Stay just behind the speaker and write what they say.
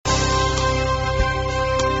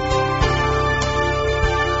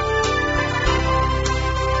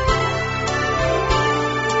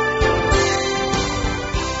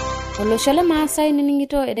olosho le Maasai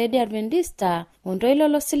niningito Radio Adventista ontoilo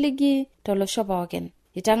lo siligi tolosho pookin.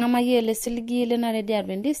 Itang'amayie le siligi le na Radio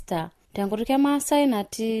Adventista tenkutuk e Maasai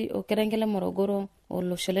natii okerengele Morogoro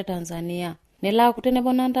olosho le Tanzania. Nela kutene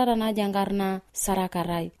bonantara na jangarna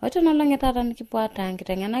Sarakarai. Otono langeta nikipuata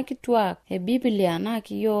nkitengena kitwa e Biblia na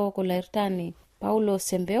kiyo kulertani Paulo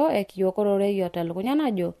Sembeo ekiyokorore yota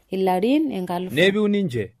lukunyanajo ilarin engalufu. Nebi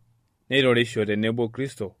uninje neirorisho tenebo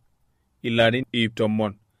Kristo ilarin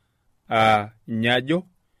iptomon nyajo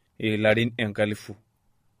ilarin enkalifu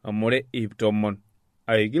amore iptomon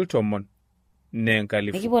aigil tomon ne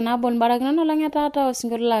enkalifu. Nikipona bon barakinono langeta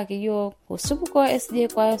osingolo laki yo osupuko SJ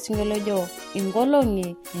kwa osingolo jo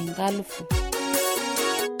ingolongi engalufu.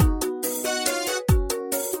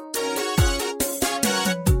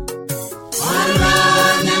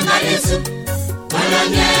 Yesu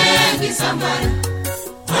walanye bisambara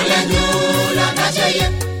walanyula kachaye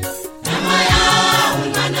namaya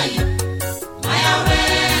ulmanayo maya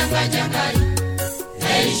wenga jangai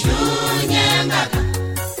eishunye ngaka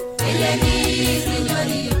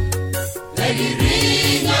elerinyoriyo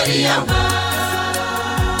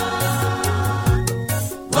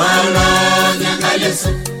walanye Yesu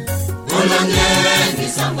walanye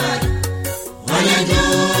bisambara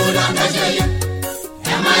walanyula kachaye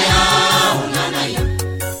maya unanayo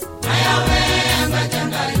maya wenga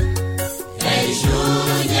jangai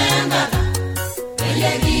eishunye ngaka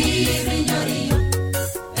elerinyoriyo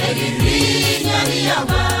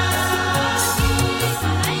ba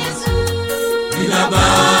Yesu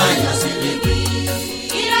ilabayo siligi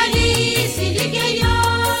irani siligeyo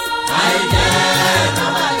aide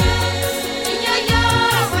kawaye inyoyo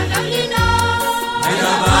wandalino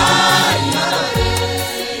ilabayo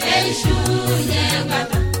eishunye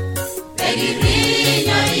ngaka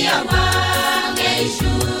elerinyoriyo ba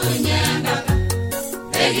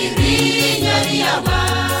elerinyoriyo ba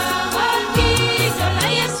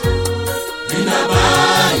Yesu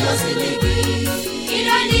ilabayo siligi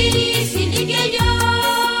irani siligeyo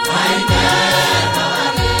aide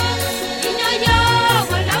kawaye inyoyo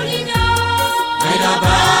wandalino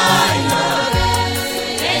ilabayo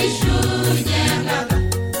eishunye ngaka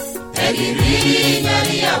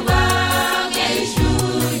elerinyoriyo ba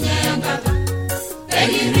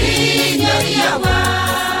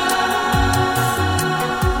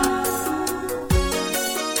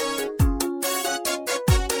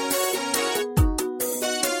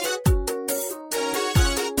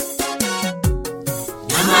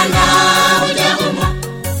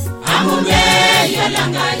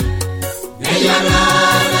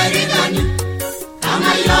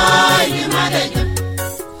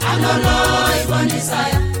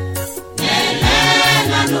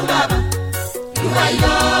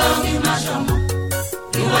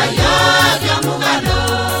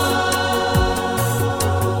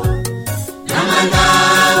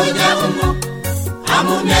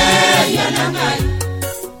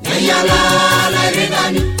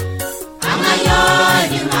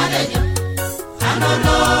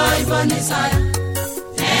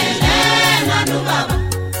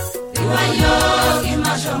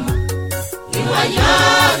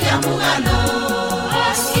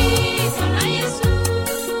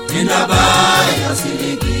inabayo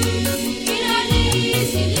siligi irani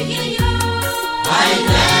siligeyo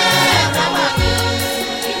aide kawaye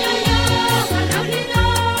inyoyo wandalino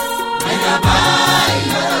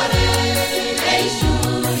inabayo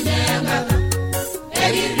eishunye ngaka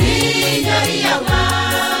elerinyoriyo ba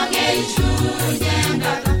eishunye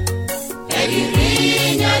ngaka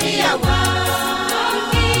elerinyoriyo ba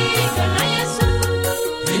Yesu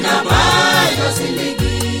inabayo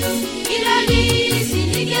siligi irani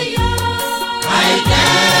siligeyo aide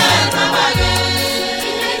kawaye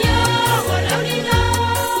inyoyo wandalino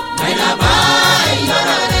inabayo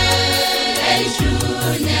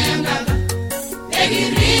eishunye ngaka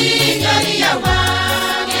elerinyoriyo ba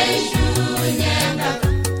eishunye ngaka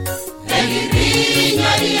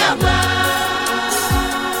elerinyoriyo ba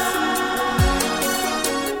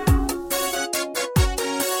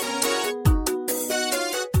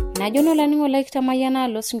Najono laningo laikita mayana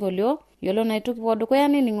lo singolio yolo naituki poduko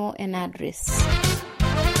yani ningo en address.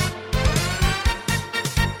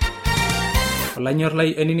 Olanyor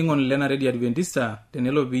lai eniningon lena Radio Adventista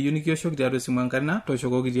tenelo biyu nikioshoki tiatua simu enkarina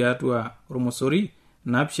toshokoki tiatua ormosori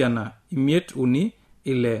napishana imiet uni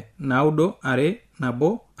ile naudo are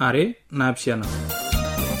nabo are napishana.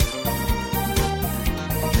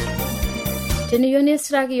 Teniyoni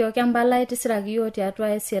siraki yo kambala iti siraki yo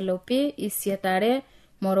tiatua SLOP isietare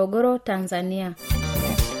Morogoro, Tanzania.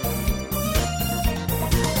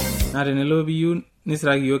 Na tenelo biyu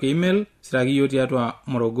nisiraki yo ke email siraki yo tiatua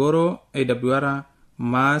Morogoro AWR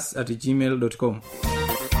maas@gmail.com.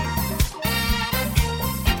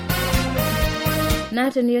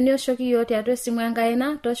 na teniyieu nioshoki yiok tiatua esimu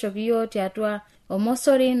enkaina tooshoki yiok tiatua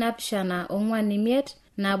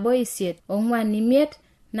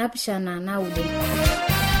 075-158-459.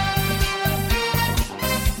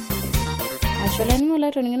 asholeni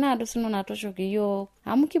ng'ole toning'ina adu sinu natoshoki yiok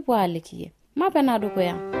amu kipuo alikiye mapena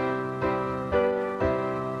dukuya.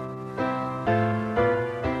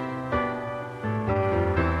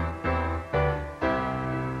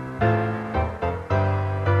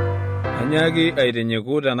 Anyaki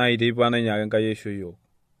aitenyeku tenaa iteipa nanyake Enkai aisho yiok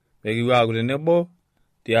pekipuo aaku tenebo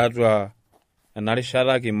tiatua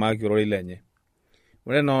enarishata kiimaki ororei lenye.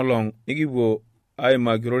 Ore enoolong nikipuo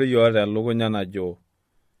aimaki ororei yiok telukunya najo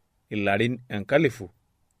ilarin 1000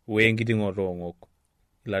 wenkiting'oto oong'ok.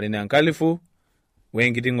 Ilarin 1000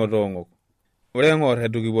 wenkiting'oto oong'ok. Ore eng'or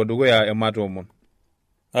etu kipuo dukuya ematoomon.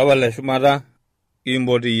 Apal shumata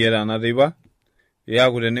kimpoti iyie tena teipa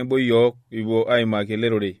peaku tenebo yiok kipuo aimaki ele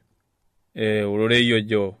rorei. Ororei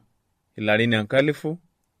ojo ilarin 1000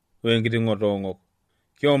 wenkiting'oto oong'ok.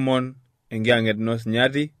 Kiomon enkiang'et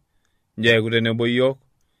sinyati njeeku tenebo yiok,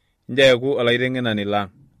 njeeku olaiteng'enani lang.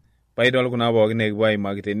 Paidol kuna pookin nekipuo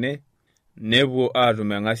aimaki tene, nepuo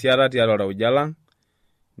aatum eng'asiata tiatua orauja lang,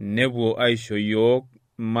 nepuo aisho yiok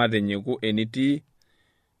matenyeku enitii,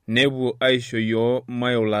 nepuo aisho yiok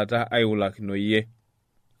maiulata aiulakino yie.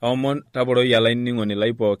 Aomon taporoi olainining'oni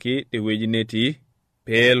lai pooki tewueji netii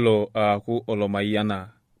peelo aaku olomayiana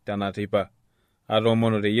tena teipa.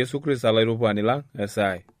 Atoomono te Yesu Kristo olairupani lang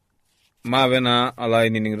esai. Maape naa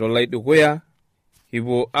olainining'ito lai dukuya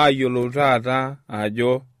kipuo ayiolou taata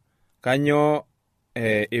ajo kanyoo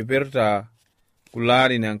ipirta kulo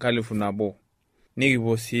arin 1000.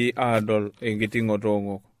 Nikipuo sii aadol enkiting'oto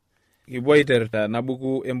oong'ok. Kipuo aiterta ena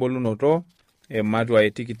buku embolunoto ematua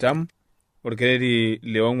 20 orkereri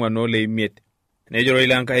le4 ole5. Nejo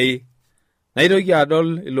ororei Enkai naitoki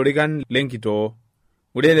adol ilorikan lenkitoo.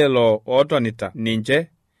 Ore lelo ootonita ninche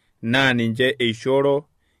naa ninche eishoro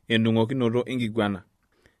endung'okinoto enkiguana.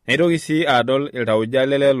 Naitoki sii adol iltauja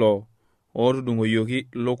lelelo ootudung'oyioki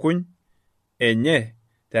lukuny enye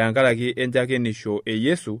tenkaraki enchakenisho e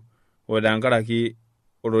Yesu o tenkaraki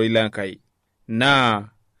ororei Lenkai. Naa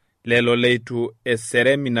lelo leitu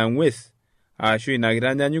eserem ina ng'ues ashu ina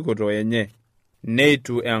kitanyanyukoto enye,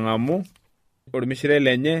 neitu eng'amu ormishire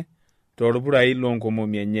lenye torpurai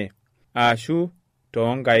loonkomomi enye ashu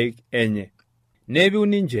toonkaik enye. Nepiu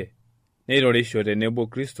ninche neitorisho tenebo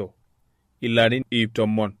Kristo ilarin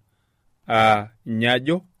 100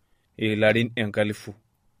 nyajo ilarin 1000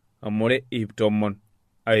 amu ore 100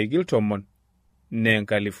 aigil 10 ne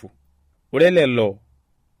 1000. Ore lelo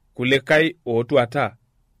kulikai ootuata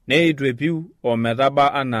neitu epiu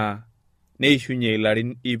ometaba anaa neishunye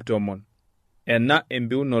ilarin 100. Ena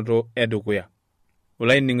empiunoto edukuya.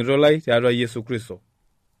 Olainining'ito lai tiatua Yesu Kristo.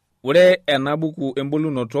 Ore ena buku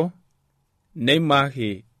embulunoto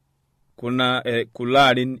neimaki kulo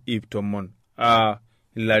arin 100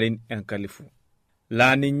 ilarin 1000.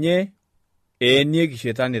 Laa ninye eenieki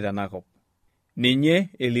shetani tenakop. Ninye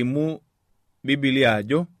elimu Biblia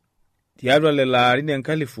ajo tiatua lelo arin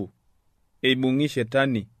 1000 eibung'i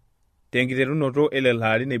shetani tenkiterunoto elelo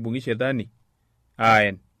arin eibung'i shetani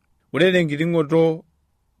aen. Ore tenkiting'oto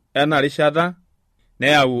ena rishata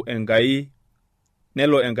nelo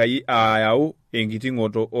Enkai ayau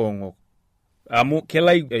enkiting'oto oong'ok. Amu kelo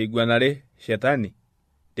aiguanare shetani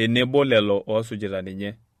tenebo lelo oosujita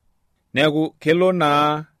ninye. Neeku kelo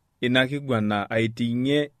naa ina kiguana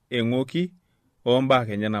aiting'ie eng'oki oombaa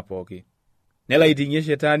kenyana pooki. Nelo aiting'ie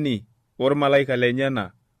shetani ormalaika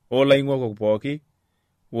lenyena olaing'okok pooki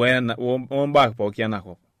oombaa pooki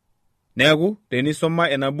enakop. Neeku tenisoma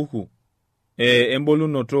ena buku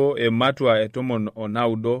embolunoto ematua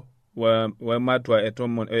 19 wematua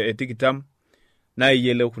 20 naa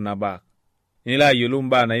iyiolou kuna baa. Nilo ayiolou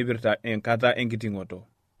mbaa naipirta enkata enkiting'oto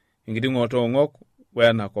oong'ok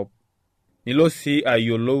wenakop. Nilo sii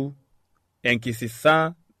ayiolou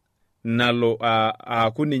enkisisa nalo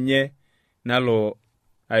aaku ninye nalo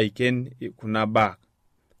aiken kuna baa.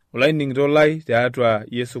 Olainining'ito lai tiatua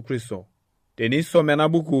Yesu Kristo. Tenisom ena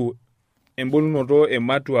buku embolunoto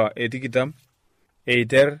ematua 20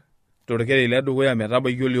 eiter torkereri ledukuya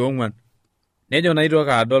metabaiki ole4, nejo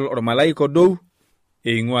naitoki adol ormalaika odou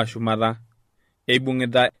eing'ua shumata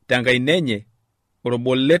eibung'ita tenkaina enye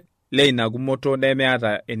orbolet leina gumoto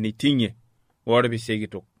nemeata eniting'ie orpishe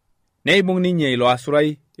kitok. Neibung' ninye ilo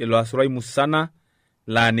asurai musana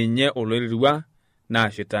laa ninye oloirirua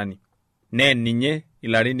naa shetani. Neen ninye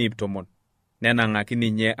ilarin 100. Nenang'aki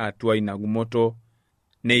ninye atua ina gumoto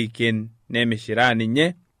neiken nemishiraa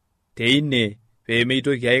ninye teine pee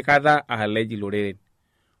meitoki aikata alej iloreren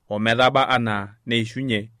ometaba anaa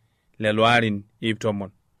neishunye lelo arin 10.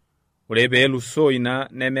 Ore pee elusoo ina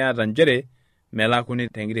nemeata njere melakuni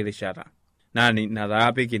tenkiti rishata. Naa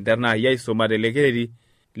ina pee kinterna aisoma telekereri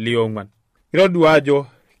liong'uan. Kitodua ajo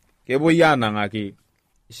kepuoi aanang'aki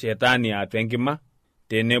shetani atua enkima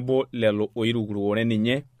tenebo lelo oirukuruore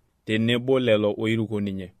ninye tenebo lelo oiruko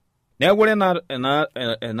ninye. Neeku ore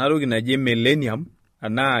ena toki naji millennium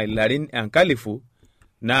anaa ilarin 1000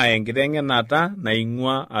 naa enkiteng'enata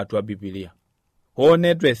naing'ua atua Biblia. Hoo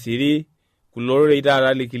netu esiri kulo rorei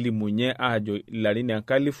taata likilimunye ajo ilarin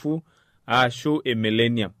 1000 ashu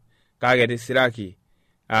millennium, kake tisiraki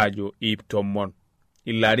ajo 10.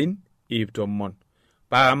 Ilarin 10.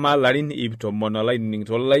 Paama ilarin 10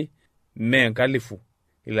 olainining'ito lai mee 1000,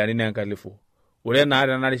 ilarin 1000. Ore naa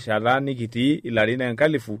tena rishata nikitii ilarin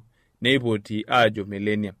 1000 neipoti ajo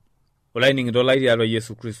millennium. Olainining'ito lai tiatua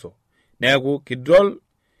Yesu Kristo. Neeku kidol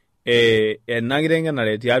ena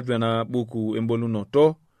kiteng'enare tiatua ena buku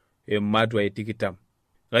embolunoto Matua 20.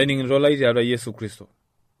 Olainining'ito lai tiatua Yesu Kristo.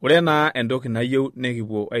 Ore naa entoki nayieu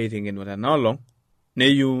nekipuo aiteng'enu tena olong',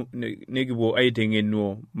 neyieu nekipuo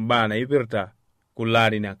aiteng'enu mbaa naipirta kulo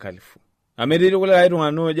arin 1000. Ametii kulie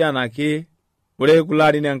tung'anak ojo anake ore kulo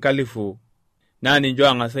arin 1000 naa ninche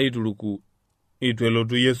ang'asa aituruku itu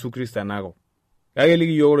elotu Yesu Kristo enakop. Kake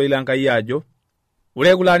likiyiok ilo Enkai ajo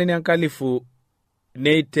ore kulo arin 1000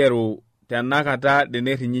 neiteru tenakata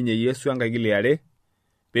tenerrinye Yesu enkaigili are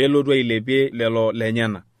peelotu ailepie lelo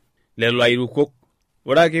lenyana, lelo airukok.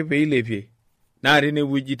 Ore ake peilepie naa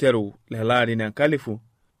tinewueji iteru lelo arin 1000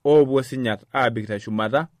 oopuo sinyat aabik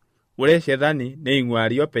teshumata. Ore shetani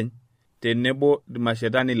neing'uari openy tenebo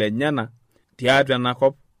mashetani lenyana tiatua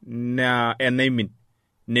enakop naa enaimin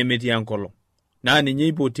nemetii enkolong'. Naa ninye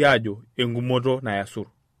ipoti ajo engumoto nayasur.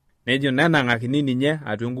 Nejo nenang'akini ninye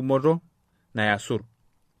atua engumoto nayasur.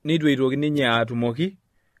 Nitu eitoki ninye atumoki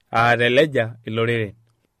ateleja iloreren.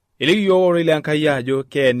 Eliki yiok ore ile Enkai ajo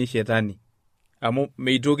keeni shetani amu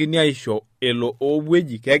meitokini aisho elo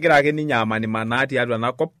oowueji, kegira ake ninye amanimanaa tiatua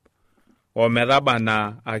enakop ometaba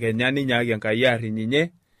naa akenya ninye ake Enkai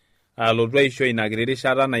arrinye alotu aisho ina kiti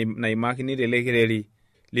rishata naimakini telekereri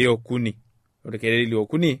liokuni. Ore kereri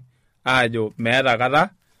liokuni ajo meeta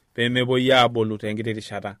kata peemepuoi aabolu tenkiti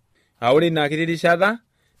rishata. Ore ina kiti rishata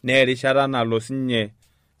naa erishata nalo sinye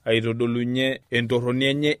aitodolunye entorroni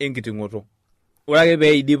enye enkiting'oto. Ore ake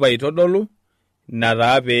pee idip aitodolu ina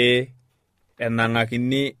taa pee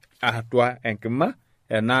enang'akini atua enkima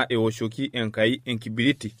ena eoshoki Enkai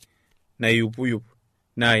enkibiriti naiyupuyup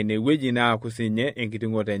naa inewueji naaku sinye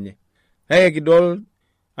enkiting'oto enye. Kake kidol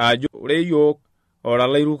ajo ore yiok ora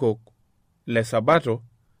lairukok le Sabato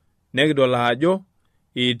nekidol ajo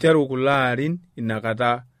iteru kulo arin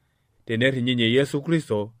inakata tenerrinye Yesu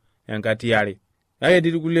Kristo enkati are. Kake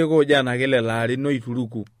etii kulie ojo anake lelo arin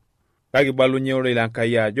oituruku. Kake balunye ore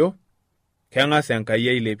Enkai ajo keng'as Enkai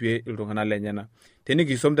ailepie iltung'anak lenyana.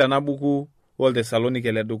 Tenikisom tena buku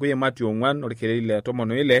oltesalonike ledukuya Matiu 4 orkereri le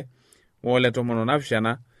 16 ole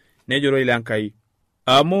 17 nejo ile Enkai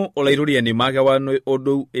amu olaitoriani makewan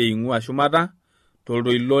odou eing'ua shumata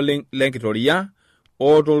toltoilo lenkitoria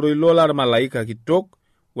o toltoilo larmalaika kitok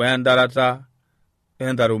wendarata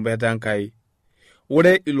entarumbeta Enkai.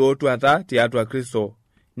 Ore ilootuata tiatua Kristo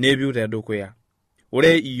nepiu tedukuya.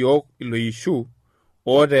 Ore iyiok iloishu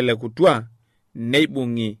ootelekutua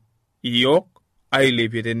neibung'i iyiok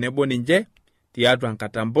ailepie tenebo ninche tiatua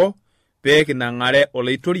nkatambo pee kinang'are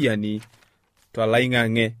olaitoriani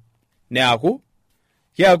tolaing'ang'e. Neaku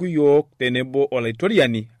kiaku iyiok tenebo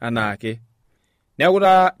olaitoriani anaake. Neaku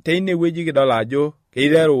taa teine wueji kidol ajo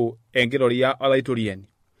keiteru enkitoria olaitoriani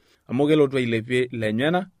amu kelotu ailepie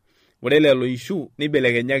lenyana. Ore lelo ishu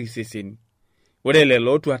nibelekenyaki seseni. Ore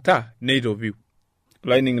lelo otuata neitopiu.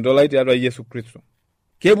 Olainining'ito lai tiatua Yesu Kristo.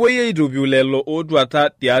 Kepuoi aitopiu lelo otuata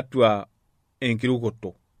tiatua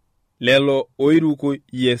enkirukoto. Lelo oiruko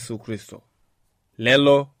Yesu Kristo.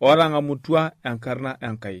 Lelo otang'amutua enkarna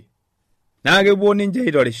Enkai. Naa kepuo ninche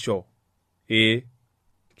aitorisho.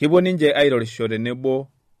 Kepuo ninche aitorisho tenebo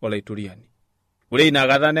olaitoriani. Ore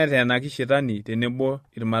inakata neteenaki shetani tenebo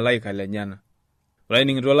irmalaika lenyana.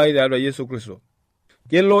 Olainining'ito lai tiatua Yesu Kristo.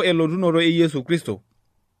 Kelo elotunoto Yesu Kristo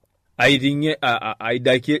aiting'ie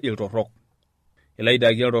aidakie iltorrok. Elo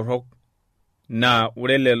aidakie iltorrok naa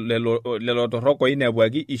ore lelo torrok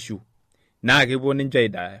oinepuaki ishu naa kepuo ninche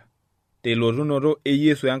aidaya telotunoto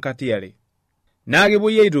Yesu enkati are. Naa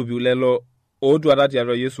kepuoi aitopiu lelo otuata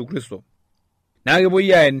tiatua Yesu Kristo. Naa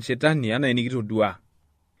kepuoi aen shetani enaa enikitodua.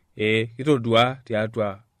 Kitodua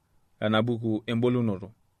tiatua ena buku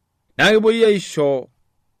embolunoto. Naa kepuoi aisho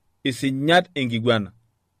isinyat enkiguana.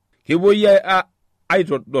 Kepuoi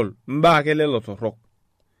aitodol mbaa ake lelo torrok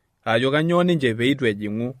ajo kanyo ninche peitu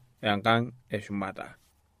ejing'u enkang eshumata.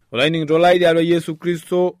 Olainining'ito lai tiatua Yesu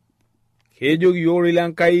Kristo kejoki yiok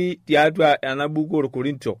Lenkai tiatua ena buku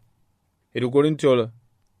orkorintio. Korintio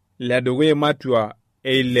ledukuya matua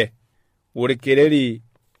 6 orkereri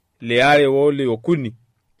liare wole okuni.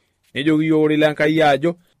 Nejoki yiok Lenkai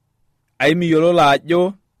ajo aimiyiololo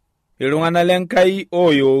ajo iltung'anak Lenkai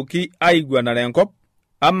oyooki aiguanare enkop,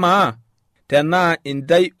 amaa tenaa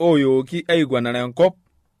intai oyooki aiguanare enkop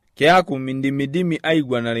keaku mindimidimi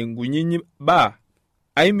aiguanare nkunyinyi baa.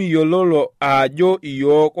 Aimiyiololo ajo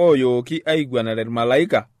iyiok oyooki aiguanare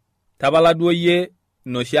irmalaika, tapala duo yie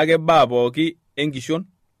noshiake baa pooki enkishon.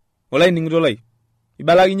 Olainining'ito lai,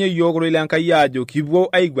 ibalakinye yiok Lenkai ajo kipuo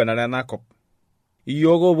aiguanare enakop.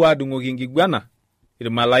 Iyiok opuo adung'oki enkiguana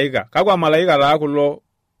irmalaika. Kakwa malaika taa kulo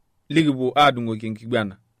likipuo adung'oki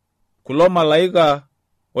enkiguana? Kulo malaika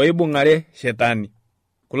oibung'are shetani,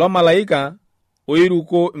 kulo malaika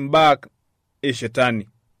oiruko imbaa eshetani,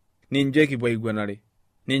 ninche kipuo aiguanare,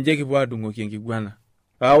 ninche kipuo adung'oki enkiguana.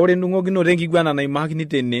 Ore endung'okinoto enkiguana naimakini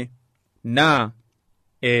tene naa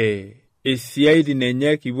esiaitin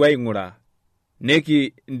enye kipuo aing'uraa,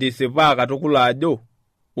 nekindisipaa katukul ajo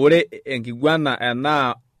ore enkiguana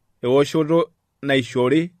enaa ewoshoto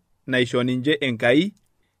naisho ninche Enkai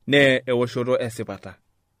naa ewoshoto esipata,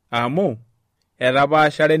 amu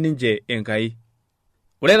etapaashare ninche Enkai.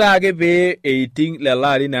 Ore taake pee eiting lelo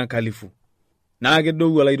arin 1,000 naa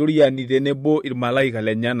kedou olaitoriani tenebo irmalaika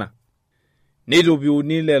lenyana,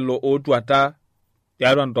 neitopiuni lelo otuata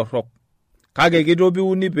tiatua ntorrok, kake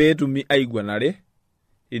keitopiuni peetumi aiguanare.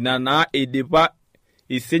 Ina naa eidipa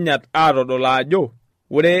isinyat aatodol ajo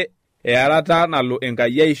ore earata nalo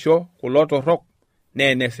Enkai aisho kulo torrok naa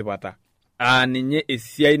enesipata, ninye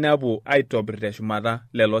esiai napuo aitobir teshumata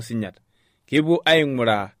lelo sinyat. Kepuo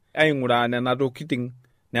aing'uraa nena tokiting,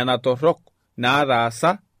 nena torrok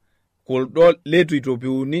naataasa kuldo letu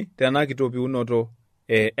itopiuni tena kitopiunoto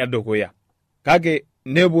edukuya, kake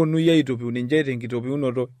neponui aitopiu ninche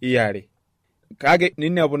tenkitopiunoto iare. Kake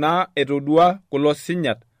ninepu naa etodua kulo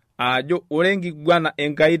sinyat ajo ore enkiguana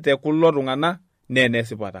Enkai te kulo tung'anak naa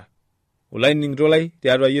enesipata. Olainining'ito lai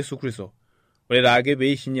tiatua Yesu Kristo, ore taake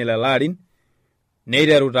peishinye lelo arin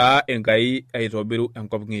neiteru taa Enkai aitobiru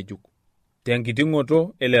enkop ng'ejuk.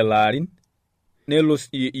 Tenkiting'oto elelo arin nelo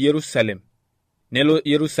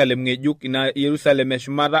Yerusalem ng'ejuk, ina Yerusalem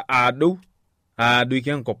eshumata aadoiki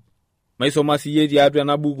enkop. Maisoma siyie tiatua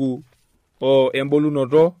ena buku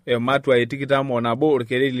embolunoto ematua 21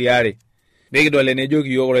 orkereri liare, nikidol enejoki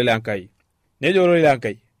yiok Lenkai. Nejo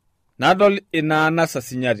Lenkai, nadol ina anasa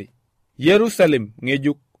sinyati, Yerusalem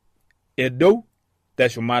ng'ejuk edou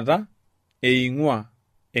teshumata eing'ua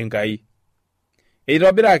Enkai,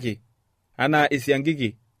 eitobiraki anaa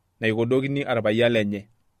esiankiki naikodokini arpayian lenye.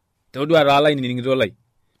 Todua taa olainining'ito lai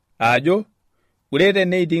ajo ore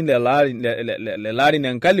teneiting lelo arin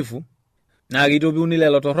 1,000 naa keitopiuni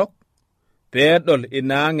lelo torrok peedol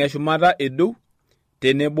ina ang eshumata edou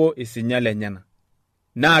tenebo isinya lenyana.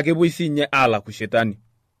 Naa kepuoi siinye aalaku shetani,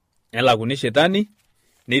 nelakuni shetani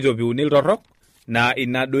neitopiuni iltorrok, naa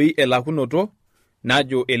ina doi elakunoto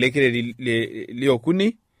najo ele kereri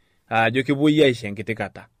liokuni ajo kepuoi aisho enkiti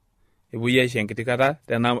kata. Epuoi aisho enkiti kata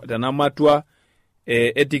tena matua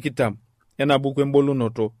 20 ena buku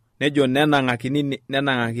embolunoto, nejo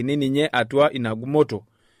nenang'akini ninye atua ina gumoto,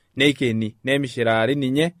 neikeni nemishiraari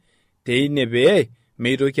ninye teine pee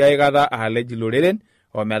meitoki aikata aalej iloreren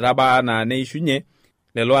ometaba anaa neishunye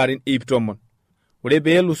lelo arin 110. Ore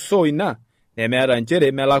peelusoo ina nemeeta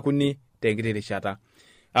nchere melakuni tenkiti rishata.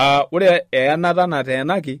 Ore eanata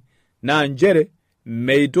nateenaki naa nchere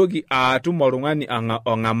meitoki aatum oltung'ani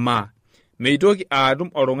ong'amaa, meitoki aatum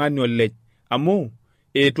oltung'ani olej, amu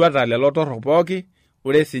etuata lelo torrok pooki,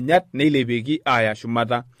 ore sinyat neilepieki aaya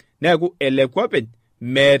shumata, neeku eleku openy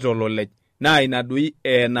meeta ololej, naa ina doi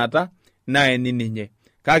eenata naa eni ninye.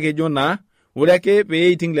 Kake ejo naa ore ake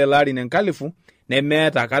peeiting lelo arin 1,000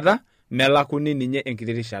 nemeeta kata melakuni ninye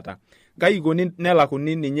enkiti rishata. Kai ikoni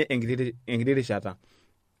nelakuni ninye enkiti rishata?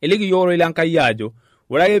 Eliki yiok Lenkai ajo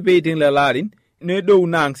ore ake peiting lelo arin nedou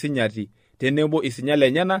naang sinyati tenebo isinya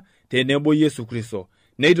lenyana tenebo Yesu Kristo,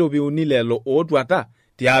 neitopiuni lelo otuata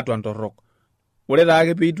tiatua ntorrok. Ore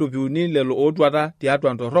taake peitopiuni lelo otuata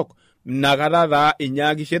tiatua ntorrok, nakata taa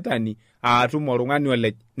inyaaki shetani aatum oltung'ani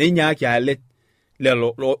olej, neinyaaki alej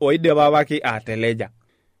lelo oidipa apake ateleja.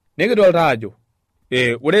 Nikidol taa ajo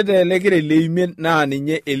ore tele kereri leimiet naa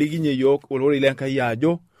ninye elikinye yiok olorei Lenkai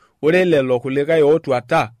ajo ore lelo kulikae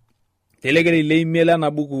otuata tele kereri leimiet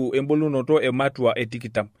lena buku embolunoto ematua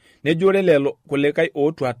 20, nejo ore lelo kulikae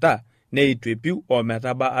otuata neitu epiu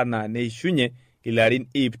ometaba anaa neishunye ilarin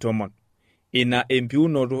 10. ina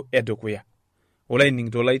empiunoto edukuya.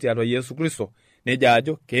 Olainining'ito lai tiatua Yesu Kristo neja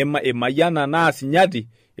ajo emayiana naa sinyati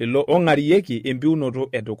ilo ong'arieki empiunoto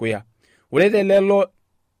edukuya. Ore telelo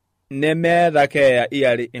nemeeta keeya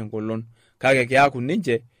iare enkolon, kake keaku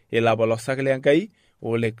ninche ilapolosak lenkai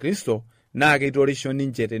ole Kristo naa keitorisho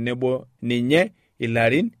ninche tenebo ninye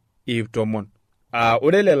ilarin 10.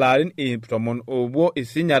 Ore lelo arin 10 opuo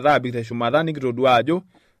isinyata abik teshumata nikitodua ajo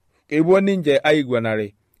kepuo ninche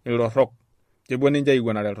aiguanare iltorrok.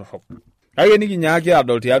 Kake nikinyaaki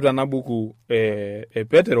adol tiatua ena buku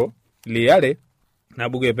Petero liare, na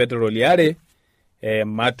buku Petero liare,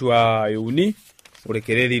 matua 3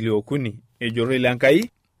 orkereri liokuni ejoro lenkai.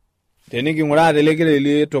 Teniking'uraa tele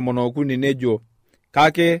kereri 13 nejo,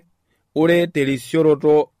 kake ore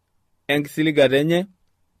terisioroto enkisiligata enye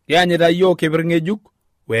keanyita yiok kipir ng'ejuk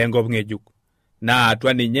wenkop ng'ejuk, naa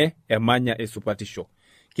atua ninye emanya esupatisho.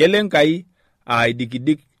 Kelo Enkai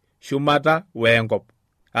aidikidik shumata wenkop,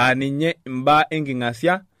 ninye imbaa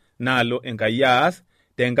enking'asia naalo Enkai aas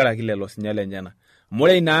tenkaraki lelo sinya lenyena.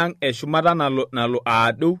 Ore ina eshumata nalo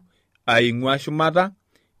aadou aing'ua shumata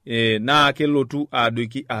naa kelotu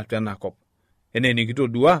aadoiki atua enakop. Ene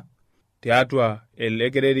nikitodua tiatua ele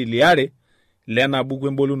kereri liare lena buku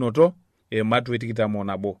embolunoto matua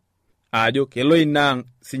 21, ajo kelo ina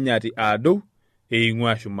sinyati aadou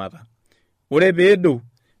eing'ua shumata. Ore peedou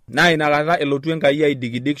naa inakata elotu Enkai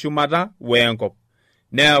aidikidik shumata wenkop,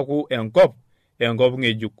 neaku enkop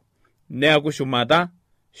ng'ejuk, neaku shumata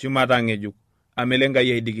ng'ejuk, amele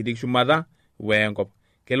Enkai aidikidik shumata wenkop.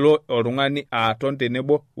 Kelo oltung'ani aton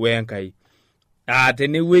tenebo wenkai.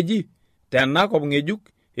 Tenewueji tenakop ng'ejuk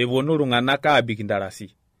eponu iltung'anak aabik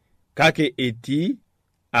intarasi, kake etii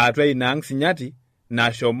atua ina sinyati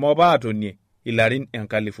nashomo apa atonie ilarin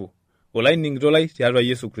 1000. Olainining'ito lai tiatua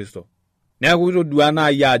Yesu Kristo. Neaku itodua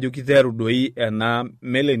naai ajo kiteru doi ena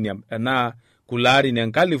millennium, ena kularin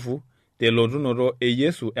 1000 telotunoto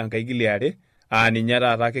Yesu enkai liare, ninye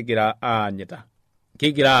taata kigira aanyita.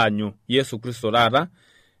 Kigira aanyu Yesu Kristo taata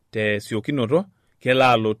tesiokinoto kelo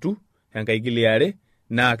alotu enkai liare,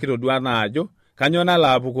 naa kitodua naa ajo kanyo nalo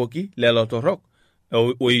apukoki lelo torrok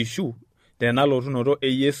oishu tenalotunoto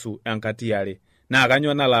Yesu enkati are, naa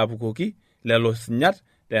kanyo nalo apukoki lelo sinyat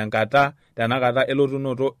tenakata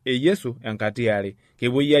elotunoto Yesu enkati are.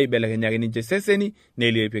 Kepuoi aibelekenyaki ninche seseni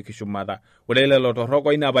nelepieki shumata. Ore lelo torrok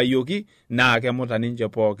oinapayioki naa kemuta ninche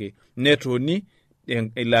pooki, netoni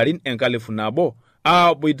ilarin 1000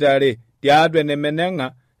 aboitare tiatua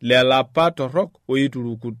enemeneng'a lelo apa torrok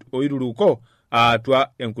oituruko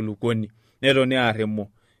atua enkulukuoni, netoni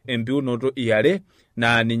arremo empiunoto iare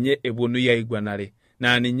naa ninye eponui aiguanare,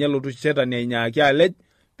 naa ninye lotu shetani ainyaaki alej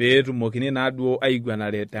peetumokini naaduo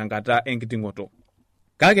aiguanare tenkata enkiting'oto.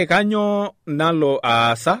 Kake kanyo nalo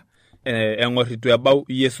aasa eng'or itu ebau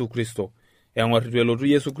Yesu Kristo, eng'or itu elotu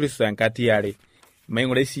Yesu Kristo enkati are.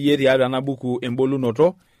 Maing'urai siyie tiatua ena buku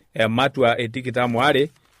embolunoto ematua 22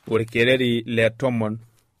 orkereri le 11.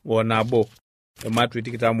 Ematua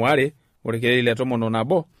 22 orkereri le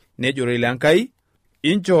 11 nejore ile Enkai,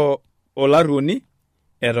 incho olaruoni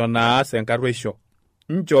eton aas enkarruisho,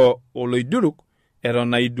 incho oloiduruk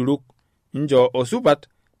eton aiduruk, incho osupat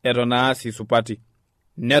eton aas isupati,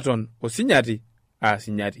 neton osinyati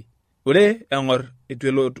aasinyati. Ore eng'or itu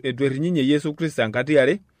errinye Yesu Kristo enkati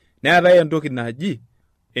are, neetai entoki naji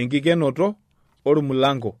enkikenoto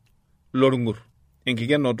ormulango lorng'ur,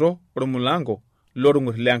 enkikenoto ormulango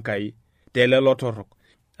lorng'ur lenkai telelo torrok.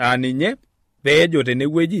 Ninye peejo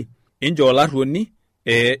tenewueji incho olaruoni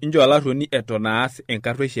eton aas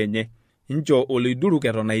enkarruisho enye, incho oloiduruk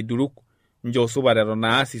eton aiduruk, incho supat eton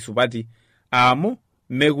aas isupati, amu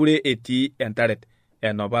mekure etii entaret.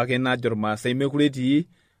 Enopa ake najo Irmaasai mekure etii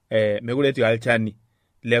olchani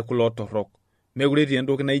le kulo torrok, mekure etii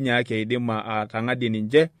entoki nainyaaki aidim atang'adie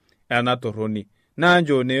ninche ena torroni, naa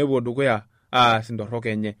incho neepuo dukuya aas intorrok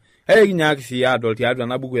enye. Kinyaaki sii adol tiatua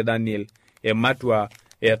ena buku Daniel ematua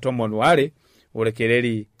 12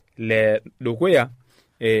 orkereri le dukuya,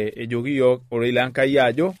 ejoki yiok oroi lenkai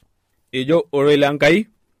ajo, ejo oroi lenkai,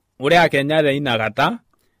 ore akenya teinakata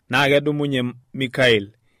naa kedumunye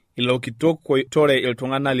Mikael ilo kitok oitore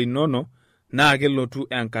iltung'anak linono, naa kelotu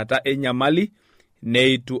enkata enyamali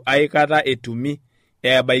neitu aikata etumi,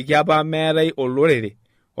 ebaiki apa meetai olorere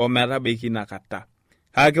ometabaiki inakata.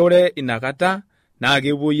 Kake ore inakata naa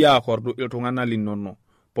kepuoi aakordu iltung'anak linono,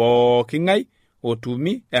 pooking'ai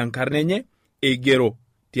otumi enkarna enye eigero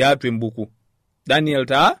tiatua embuku. Daniel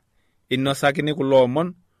taa inosakini kulo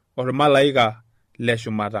omon ormalaika le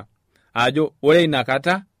shumata, ajo ore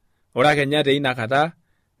inakata, ore akenya teinakata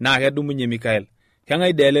naa kedumunye Mikael.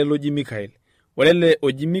 Keng'ai dee ele loji Mikael? Ore ele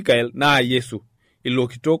oji Mikael naa Yesu. ilo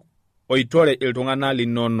kitok oitore iltung'anak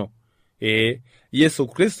linono. Yesu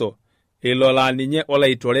Kristo ilo laa ninye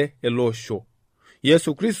olaitore ele osho.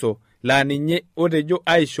 Yesu Kristo laa ninye otejo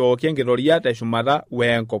aishooki enkitoria teshumata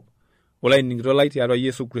weenkop. Olainining'ito lai tiatua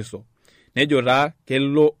Yesu Kristo nejo taa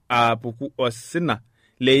kelo aapuku osina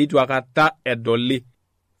leitu akata edoli.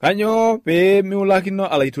 Kanyoo pee miulakino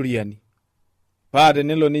alaituriani? Paa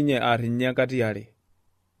tenelo ninye arrinye enkati are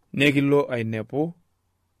nekilo ainepu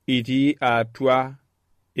itii atua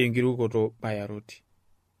enkirukoto bayaroti.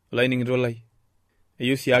 Olainining'ito lai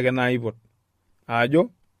eyieu siake naipot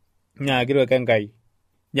ajo nyaakiro Enkai,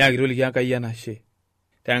 nyaakiro liki Enkai enashe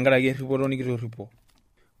tenkaraki erripoto nikitorripo.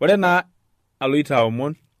 Ore naa aloito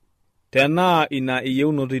aomon tenaa ina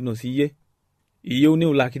iyieunoto ino siyie, iyieu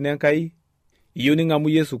niulakino Enkai, iyieu ning'amu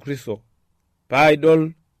Yesu Kristo paa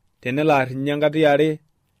idol tenelo arrinye enkati are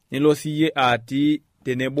nilo siyie atii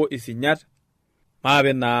tenebo isinyat,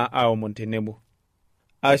 maape naa aomon tenebo.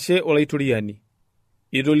 Ashe olaituriani,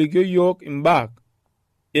 itolikio yiok imbaak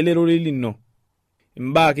elerore lino,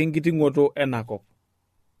 imbaak enkiting'oto enakop,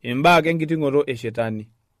 imbaak enkiting'oto eshetani,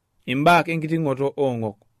 imbaak enkiting'oto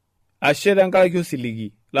oong'ok. Ashe tenkaraki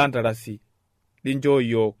osiligi lantarasi linchoo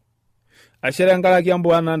yiok. Ashe tenkaraki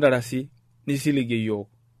empuan nantarasi nisiligie yiok.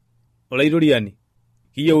 Olaituriani,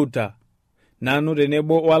 kiyieuta nanu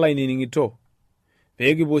tenebo walainining'ito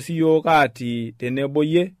pee kipuo siyiok atii tenebo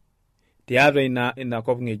yie tiatua ina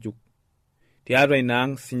kop ng'ejuk, tiatua ina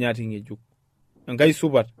ang' sinyati ng'ejuk. Enkai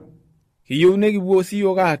supat, kiyieu nekipuo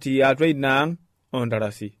siyiok atii atua ina ang'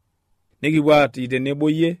 ontarasi, nekipuo atii tenebo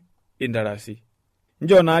yie intarasi.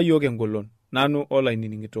 Njoo naa yiok engolon nanu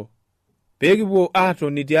olainining'ito pee kipuo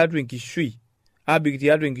aatoni tiatua enkishui, abik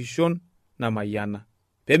tiatua enkishon namayiana,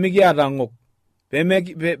 pee mikiata ng'ok,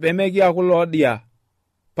 pee mekiaku loodia,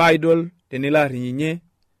 paa idol tenilo arrinyinye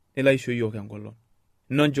nilo aisho yiok engolon.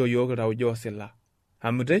 Noncho yiok iltauja osila,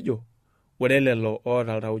 amu tejo ore lelo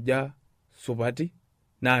oota iltauja supati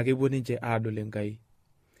naa kepuo ninche aadol Enkai.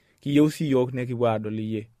 Kiyieu sii yiok nekipuo aadol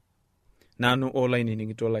iyie. Nanu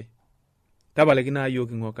olainining'ito lai, tapaliki naa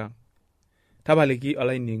yiok ing'ok ang', tapaliki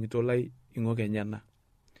olainining'ito lai ing'ok enyena,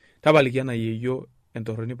 tapaliki ena yeyio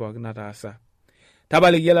entorroni pookin nataasa,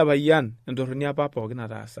 tapaliki ele payian entorroni apa pookin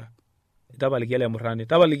nataasa, tapaliki ele murrani,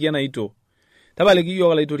 tapaliki enaito, tapaliki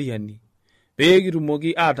yiok olaitoriani pee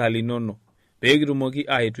kitumoki ataa linono, pee kitumoki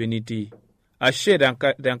aetu enitii. Ashe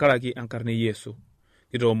tenkaraki enkarna Yesu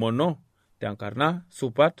kitoomono, tenkarna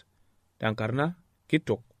supat, tenkarna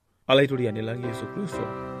kitok olaitoriani lang' Yesu Kristo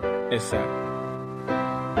esaa.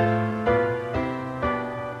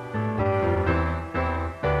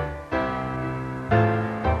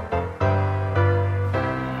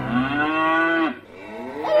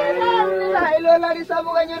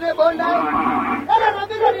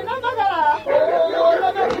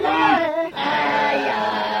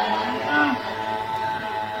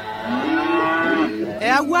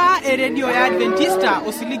 Eawua eredio ya Adventista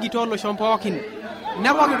osiligi tolosho pookin.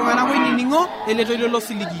 Nepoki iltung'anak oinining'o eletoilo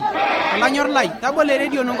losiligi. Olanyor lai, tabolo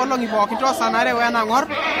eredio nonkolong'i pookin toosanare wenang'or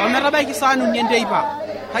ometabaiki saa 4 enteipa.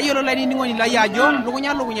 Tayiolo lainining'oni lai ajo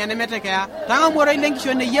lukunya nemetekeya. Tang'amu oroi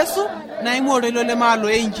lenkishon e Yesu naing'ua oroi lemaalo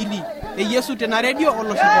e Injili e Yesu tena redio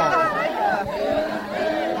olosho pookin.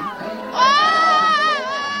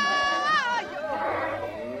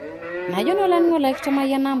 Najo nolan ngola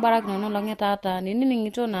kitamayiana mbarak nono longe tata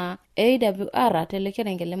ninining'ito na AWR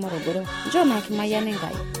telekerengele Morogoro. Njoo na kimayane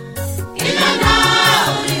Enkai. Inana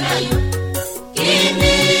urirayo,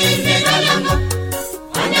 kimi megalango.